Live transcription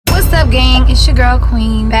up, gang? It's your girl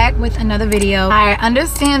Queen, back with another video. I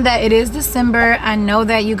understand that it is December. I know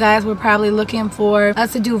that you guys were probably looking for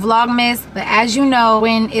us to do Vlogmas, but as you know,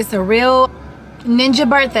 when it's a real ninja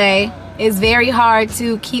birthday, it's very hard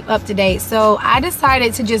to keep up to date. So I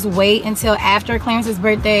decided to just wait until after Clarence's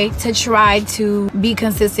birthday to try to be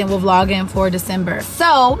consistent with vlogging for December.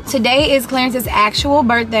 So today is Clarence's actual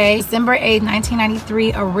birthday, December 8th,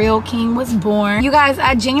 1993. A real king was born. You guys,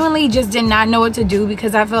 I genuinely just did not know what to do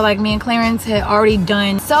because I feel like me and Clarence had already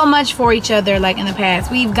done so much for each other like in the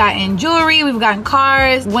past. We've gotten jewelry, we've gotten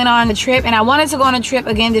cars, went on a trip, and I wanted to go on a trip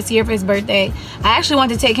again this year for his birthday. I actually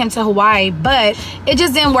wanted to take him to Hawaii, but it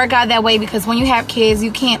just didn't work out that way because when you have kids,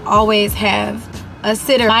 you can't always have a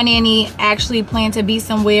sitter. My nanny actually planned to be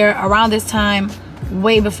somewhere around this time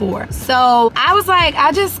way before. So I was like,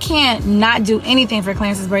 I just can't not do anything for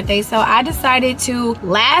Clarence's birthday. So I decided to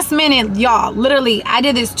last minute, y'all, literally, I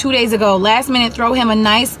did this 2 days ago, last minute throw him a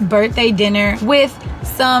nice birthday dinner with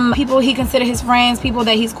some people he considered his friends, people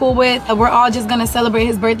that he's cool with. We're all just gonna celebrate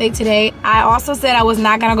his birthday today. I also said I was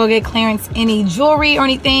not gonna go get Clarence any jewelry or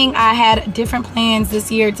anything. I had different plans this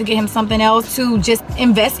year to get him something else to just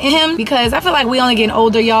invest in him because I feel like we only getting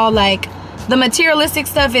older, y'all. Like, the materialistic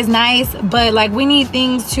stuff is nice, but like we need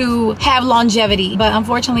things to have longevity. But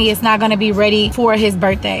unfortunately, it's not gonna be ready for his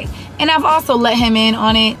birthday. And I've also let him in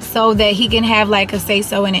on it so that he can have like a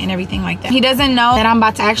say-so in it and everything like that. He doesn't know that I'm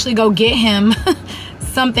about to actually go get him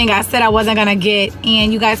something I said I wasn't gonna get,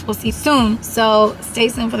 and you guys will see soon. So stay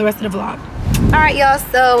tuned for the rest of the vlog. All right, y'all,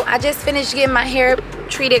 so I just finished getting my hair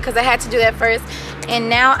treated because I had to do that first. And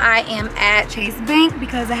now I am at Chase Bank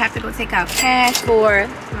because I have to go take out cash for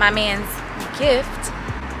my man's gift,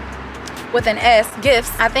 with an S,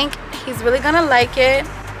 gifts. I think he's really gonna like it.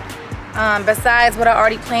 Besides what I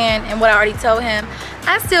already planned and what I already told him,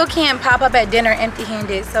 I still can't pop up at dinner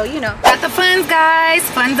empty-handed, so you know. Got the funds, guys.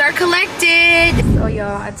 Funds are collected. So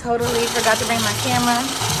y'all, I totally forgot to bring my camera.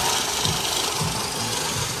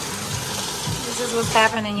 This is what's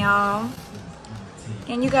happening, y'all.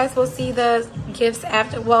 And you guys will see the gifts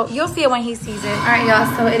after. Well, you'll see it when he sees it. All right,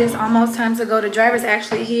 y'all, so it is almost time to go. The driver's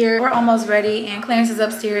actually here. We're almost ready, and Clarence is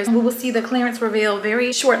upstairs. We will see the Clarence reveal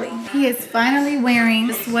very shortly. He is finally wearing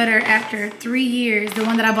the sweater after 3 years, the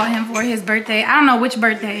one that I bought him for his birthday. I don't know which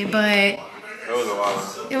birthday, but it was a while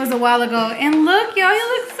ago. It was a while ago. And look, y'all, he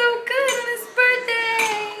looks so good on his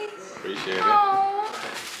birthday. Appreciate it.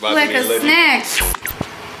 Aww. Like a snack.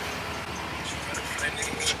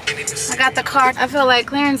 I got the car. I feel like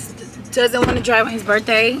Clarence doesn't want to drive on his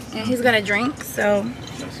birthday and he's gonna drink, so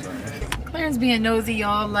Clarence being nosy,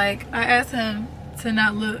 y'all. Like, I asked him to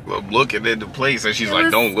not look. Well, looking at the place and she's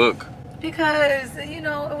like, don't look. Because, you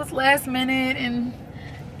know, it was last minute and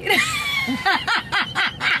you know.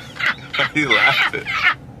 He laughing.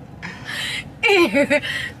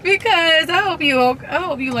 Because I hope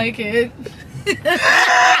you like it.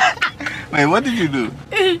 Wait, what did you do?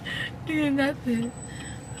 Nothing.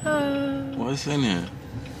 What's in here?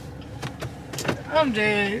 I'm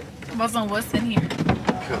dead. What's in here?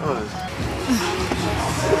 Cuz.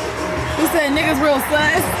 Who said niggas real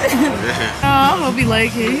sus? Oh, I hope you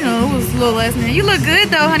like it. You know, it was a little last minute. You look good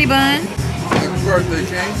though, honey bun. Happy birthday,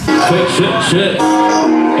 King. Shit.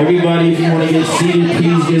 Everybody, if you want to get seated,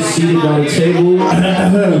 please get seated on the table.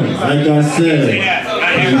 Like I said,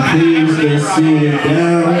 please get seated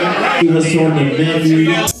down. Give us on the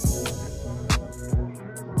menu.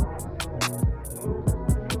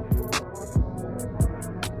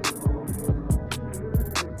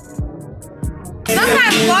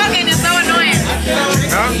 Sometimes vlogging is so annoying.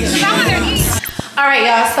 Alright,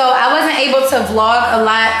 y'all, so I wasn't able to vlog a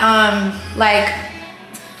lot, like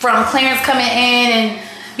from Clarence coming in, and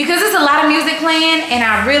because there's a lot of music playing and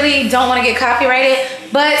I really don't want to get copyrighted.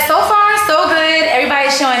 But so far, so good.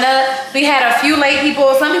 Everybody's showing up. We had a few late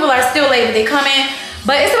people. Some people are still late, but they come in.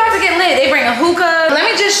 But it's about to get lit. They bring a hookah. Let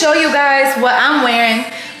me just show you guys what I'm wearing.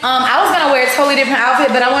 I was gonna wear a totally different outfit,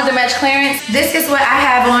 but I wanted to match Clarence. This is what I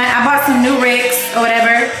have on. I bought some new Ricks or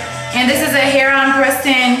whatever. And this is a Heron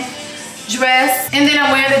Preston dress. And then I'm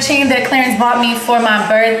wearing the chain that Clarence bought me for my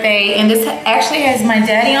birthday. And this actually has my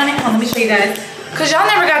daddy on it. Hold on, let me show you guys. Cause y'all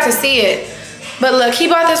never got to see it. But look, he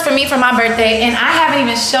bought this for me for my birthday. And I haven't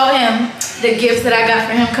even shown him the gifts that I got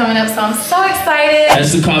for him coming up. So I'm so excited.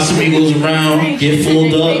 As the costume goes around, get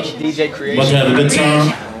fooled up. DJ Creation. About to have a good time.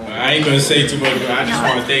 I ain't gonna say too much, but I just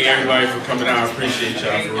want to thank everybody for coming out. I appreciate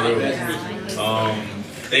y'all for real.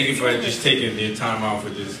 Thank you for just taking the time out for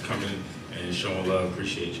just coming and showing love.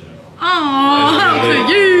 Appreciate y'all. Aww,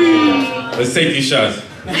 you. Let's take these shots.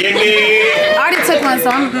 I already took one, so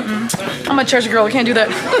I'm a church girl. I can't do that.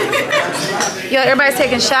 Yo, everybody's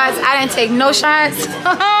taking shots. I didn't take no shots.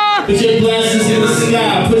 Put your glasses in the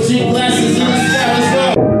sky. Put your glasses in the sky. Let's go.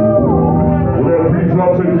 When that beat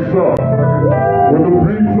drop, take a shot. When the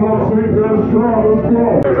beat drop, take that shot. Let's go.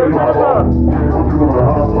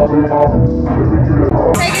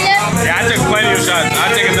 Yeah, I took plenty of shots.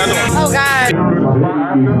 I'll take another one. Oh God.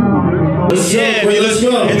 Let's go, bro. Let's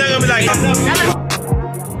go. It's not gonna be like.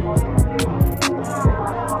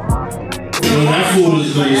 That food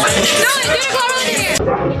is good. Do it, go over here. Wait,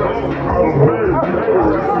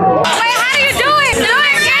 how do you do it? Do it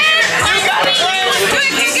again. Do it, get over do it.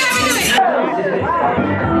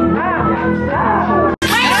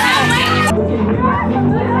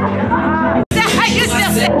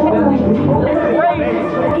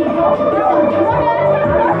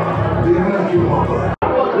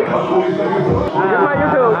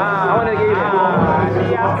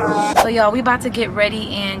 So y'all, we about to get ready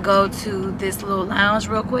and go to this little lounge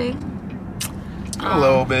real quick. A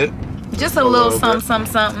little bit. Just a little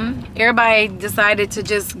something. Everybody decided to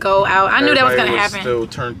just go out. I knew that was gonna happen. Still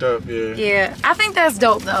turned up, yeah. Yeah, I think that's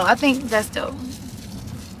dope though. I think that's dope.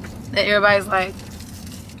 That everybody's like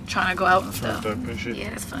trying to go out and stuff. Turned up and shit.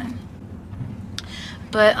 Yeah, it's fun.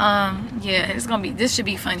 But yeah, it's gonna be. This should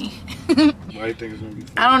be funny. Why do you think it's gonna be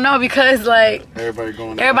fun? I don't know because like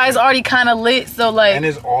everybody's already kind of lit, so like. And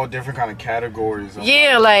it's all different kind of categories. Of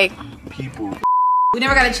yeah, like people. We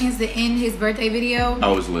never got a chance to end his birthday video. I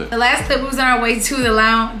was lit. The last clip, we was on our way to the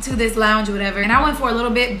lounge, to this lounge or whatever, and I went for a little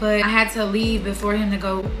bit, but I had to leave before him to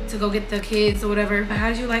go get the kids or whatever. But how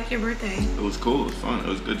did you like your birthday? It was cool. It was fun. It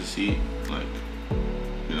was good to see, like,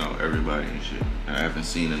 you know, everybody and shit. And I haven't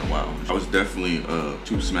seen in a while. I was definitely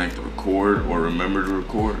too smacked to record or remember to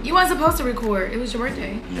record. You weren't supposed to record. It was your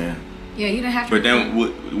birthday. Yeah. Yeah, you didn't have to. But then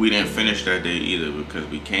we didn't finish that day either because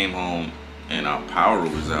we came home and our power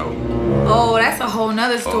was out. Oh, that's a whole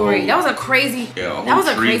nother story. That was a crazy. Yeah, that was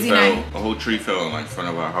a crazy night. A whole tree fell in like front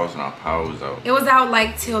of our house and our power was out. It was out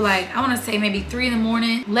like till like I want to say maybe 3 in the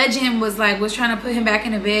morning. Legend was trying to put him back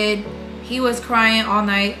in the bed. He was crying all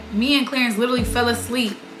night. Me and Clarence literally fell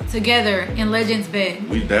asleep together in Legend's bed.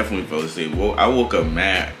 We definitely fell asleep. Well, I woke up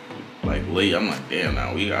mad, like late. I'm like, damn,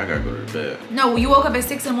 now I gotta go to bed. No, you woke up at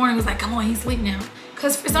 6 in the morning. Was like, come on, he's asleep now.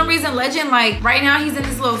 Cause for some reason, Legend, like right now, he's in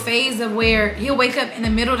this little phase of where he'll wake up in the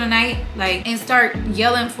middle of the night, like, and start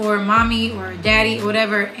yelling for mommy or daddy or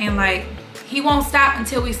whatever, and like he won't stop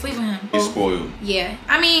until we sleep with him. He's spoiled. Yeah,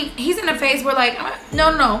 I mean, he's in a phase where like, well,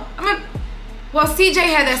 CJ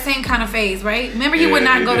had that same kind of phase, right? Remember, he would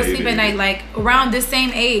not go to sleep at night, like around this same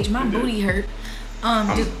age. My booty hurt. I'm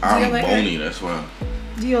bony, that's why.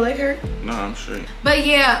 Do your leg hurt? No, I'm straight. But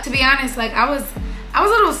yeah, to be honest, like I was a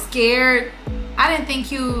little scared. I didn't think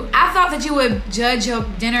I thought that you would judge your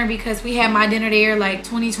dinner because we had my dinner there like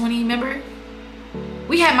 2020, remember?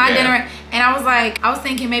 We had my dinner and I was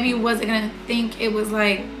thinking maybe you wasn't gonna think it was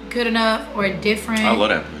like good enough or different. I love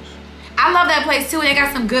that place. I love that place too, and they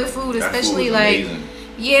got some good food, especially food like amazing.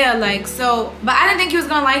 Yeah, like so, but I didn't think he was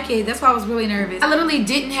gonna like it. That's why I was really nervous. I literally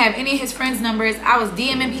didn't have any of his friends' numbers. I was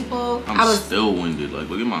DMing people. I was still winded. Like,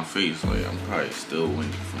 look at my face. Like, I'm probably still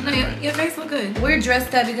winded from that night. Your face look good. We're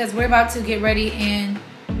dressed up because we're about to get ready and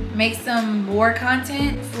make some more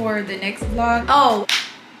content for the next vlog. Oh,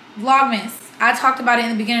 Vlogmas. I talked about it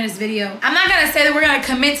in the beginning of this video. I'm not gonna say that we're gonna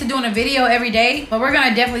commit to doing a video every day, but we're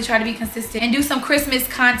gonna definitely try to be consistent and do some Christmas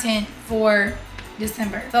content for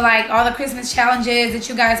December. So like all the Christmas challenges that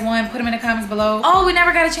you guys want, put them in the comments below. Oh, we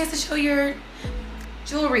never got a chance to show your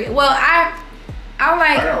jewelry. Well, I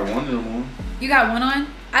got one of them on. You got one on?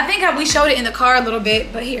 I think we showed it in the car a little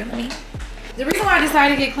bit, but here, let me. The reason why I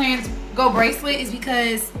decided to get Clarence gold bracelet is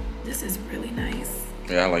because this is really nice.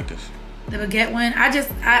 Yeah, I like this. The baguette one.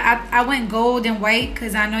 I went gold and white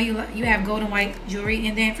because I know you have gold and white jewelry,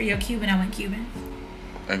 and then for your Cuban, I went Cuban.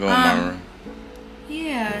 I go in my room.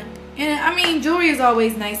 Yeah. And I mean, jewelry is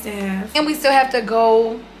always nice to have. And we still have to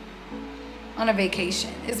go on a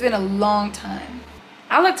vacation. It's been a long time.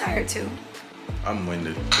 I look tired too. I'm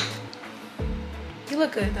winded. You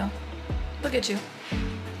look good though. Look at you.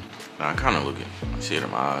 Nah, I kind of look it. I see it in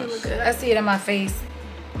my eyes. You look good. I see it in my face,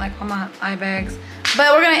 like on my eye bags.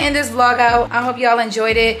 But we're gonna end this vlog out. I hope y'all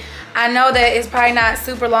enjoyed it. I know that it's probably not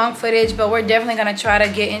super long footage, but we're definitely gonna try to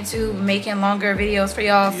get into making longer videos for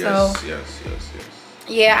y'all. Yes.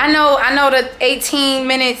 Yeah, I know the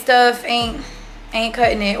 18-minute stuff ain't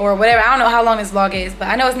cutting it or whatever. I don't know how long this vlog is, but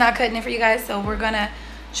I know it's not cutting it for you guys, so we're gonna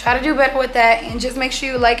try to do better with that. And just make sure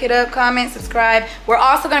you like it up, comment, subscribe. We're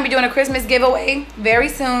also gonna be doing a Christmas giveaway very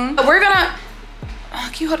soon. We're gonna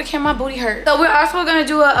can you hold the camera? My booty hurt. So we're also gonna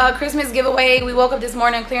do a Christmas giveaway. We woke up this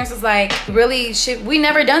morning, Clarence was like, really, shit, we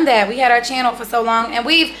never done that. We had our channel for so long and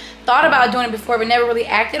we've thought about doing it before but never really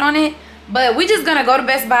acted on it. But we just gonna go to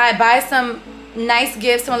Best Buy, buy some nice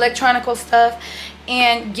gifts, some electronical stuff,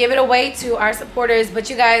 and give it away to our supporters. But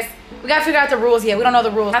you guys, we gotta figure out the rules yet. We don't know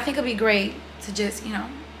the rules. I think it'd be great to just, you know,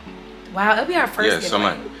 wow, it'll be our first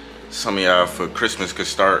giveaway. Some of y'all for Christmas could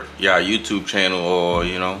start y'all YouTube channel, or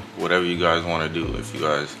you know, whatever you guys want to do. If you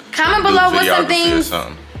guys comment below with some things,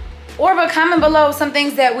 but comment below some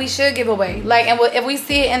things that we should give away. Like, and if we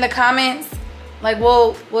see it in the comments, like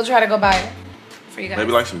we'll try to go buy it for you guys.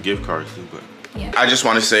 Maybe like some gift cards too. But yeah. I just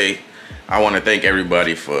want to say, I want to thank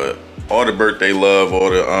everybody for all the birthday love, all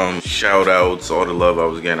the shout outs, all the love I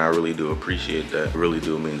was getting. I really do appreciate that. It really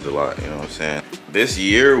do means a lot, you know what I'm saying? This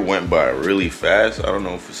year went by really fast. I don't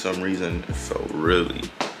know, for some reason it felt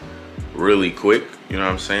really quick, you know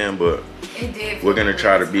what I'm saying? But it did. We're gonna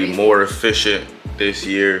try to be more efficient this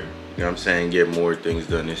year, you know what I'm saying? Get more things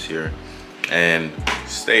done this year and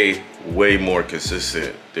stay way more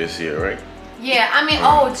consistent this year, right? Yeah, I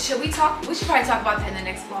mean, should we talk? We should probably talk about that in the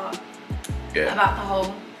next vlog. Yeah. About the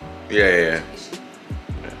whole. Yeah.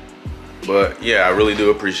 But yeah, I really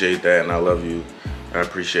do appreciate that, and I love you. I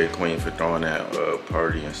appreciate Queen for throwing that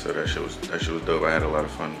party and stuff. That shit was dope. I had a lot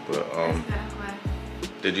of fun. But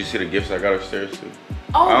did you see the gifts I got upstairs too?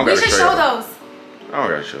 Oh, we should show those. I don't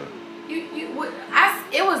gotta show.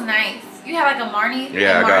 It was nice. You had like a Marnie.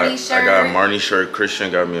 Yeah, Marnie shirt. I got a Marnie shirt.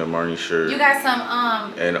 Christian got me a Marnie shirt. You got some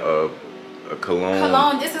and a cologne.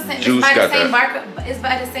 Cologne. This is Juice by got the same that. It's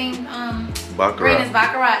by the same Baccarat. brand as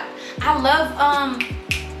Baccarat.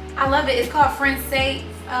 I love it. It's called French Safe.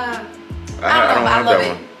 I don't have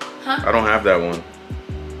that one. Huh? I don't have that one.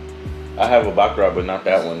 I have a Baccarat, but not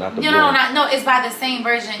that one. Not the blue. No. It's by the same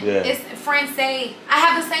version. Yeah. It's French Safe. I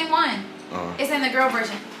have the same one. It's in the girl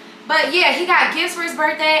version. But yeah, he got gifts for his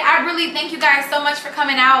birthday. I really thank you guys so much for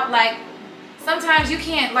coming out. Like, sometimes you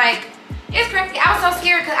can't, like, it's crazy. I was so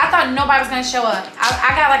scared because I thought nobody was going to show up.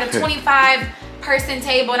 I got like a 25-person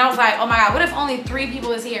table, and I was like, oh my God, what if only 3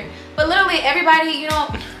 people is here? But literally everybody, you know,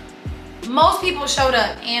 most people showed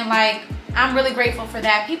up, and like, I'm really grateful for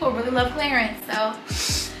that. People really love Clarence, so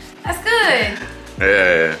that's good.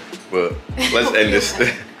 Yeah. Well, let's end this.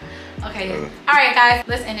 Okay. All right, guys,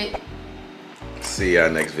 let's end it. See y'all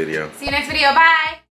next video. See you next video. Bye.